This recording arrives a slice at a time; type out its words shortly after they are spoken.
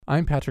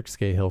I'm Patrick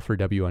Scahill for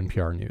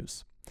WNPR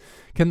News.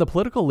 Can the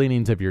political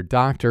leanings of your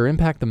doctor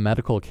impact the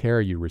medical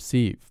care you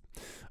receive?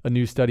 A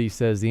new study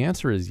says the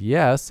answer is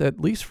yes,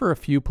 at least for a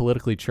few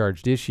politically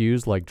charged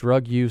issues like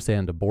drug use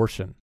and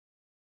abortion.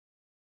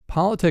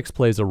 Politics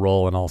plays a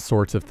role in all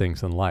sorts of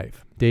things in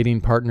life: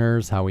 dating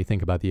partners, how we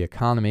think about the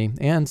economy,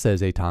 and,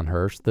 says Eitan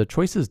Hersh, the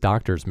choices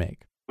doctors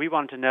make. We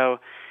want to know,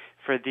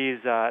 for these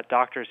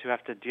doctors who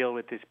have to deal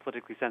with these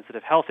politically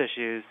sensitive health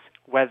issues,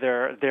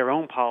 whether their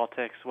own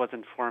politics was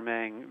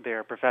informing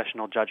their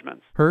professional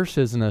judgments. Hersh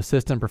is an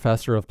assistant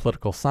professor of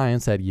political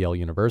science at Yale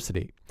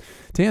University.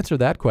 To answer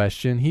that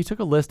question, he took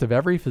a list of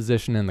every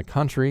physician in the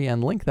country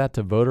and linked that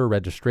to voter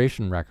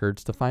registration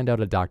records to find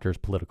out a doctor's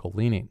political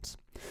leanings.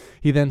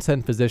 He then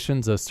sent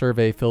physicians a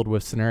survey filled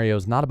with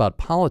scenarios not about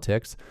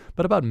politics,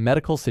 but about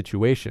medical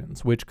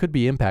situations, which could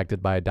be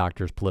impacted by a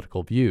doctor's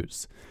political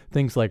views.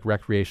 Things like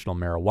recreational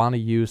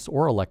marijuana use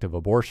or elective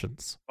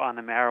abortions. On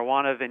the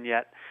marijuana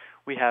vignette,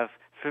 we have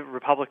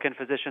Republican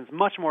physicians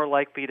much more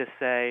likely to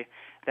say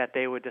that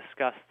they would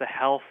discuss the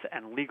health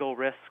and legal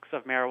risks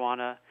of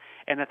marijuana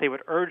and that they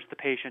would urge the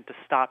patient to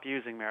stop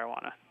using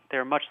marijuana.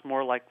 They're much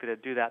more likely to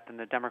do that than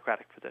the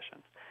Democratic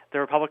physicians. The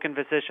Republican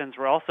physicians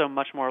were also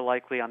much more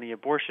likely on the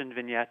abortion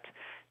vignette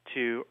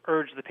to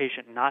urge the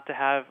patient not to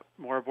have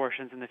more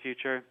abortions in the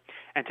future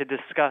and to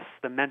discuss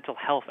the mental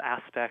health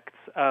aspects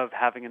of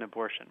having an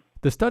abortion.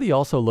 The study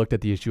also looked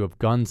at the issue of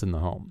guns in the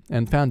home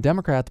and found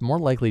Democrats more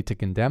likely to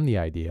condemn the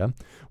idea,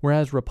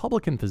 whereas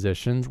Republican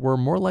physicians were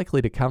more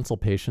likely to counsel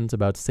patients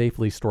about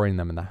safely storing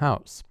them in the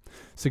house,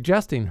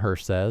 suggesting,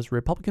 Hersh says,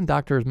 Republican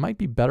doctors might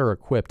be better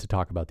equipped to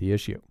talk about the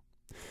issue.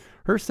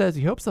 Hersh says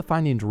he hopes the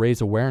findings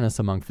raise awareness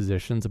among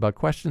physicians about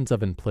questions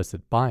of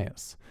implicit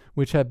bias,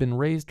 which have been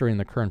raised during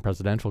the current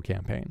presidential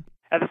campaign.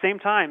 At the same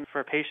time,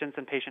 for patients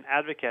and patient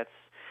advocates,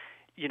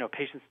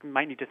 patients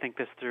might need to think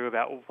this through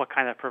about what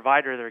kind of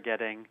provider they're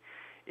getting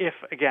if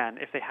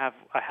they have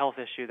a health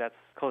issue that's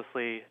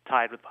closely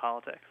tied with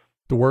politics.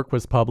 The work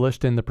was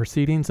published in the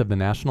Proceedings of the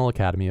National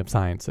Academy of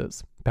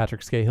Sciences.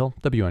 Patrick Scahill,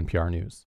 WNPR News.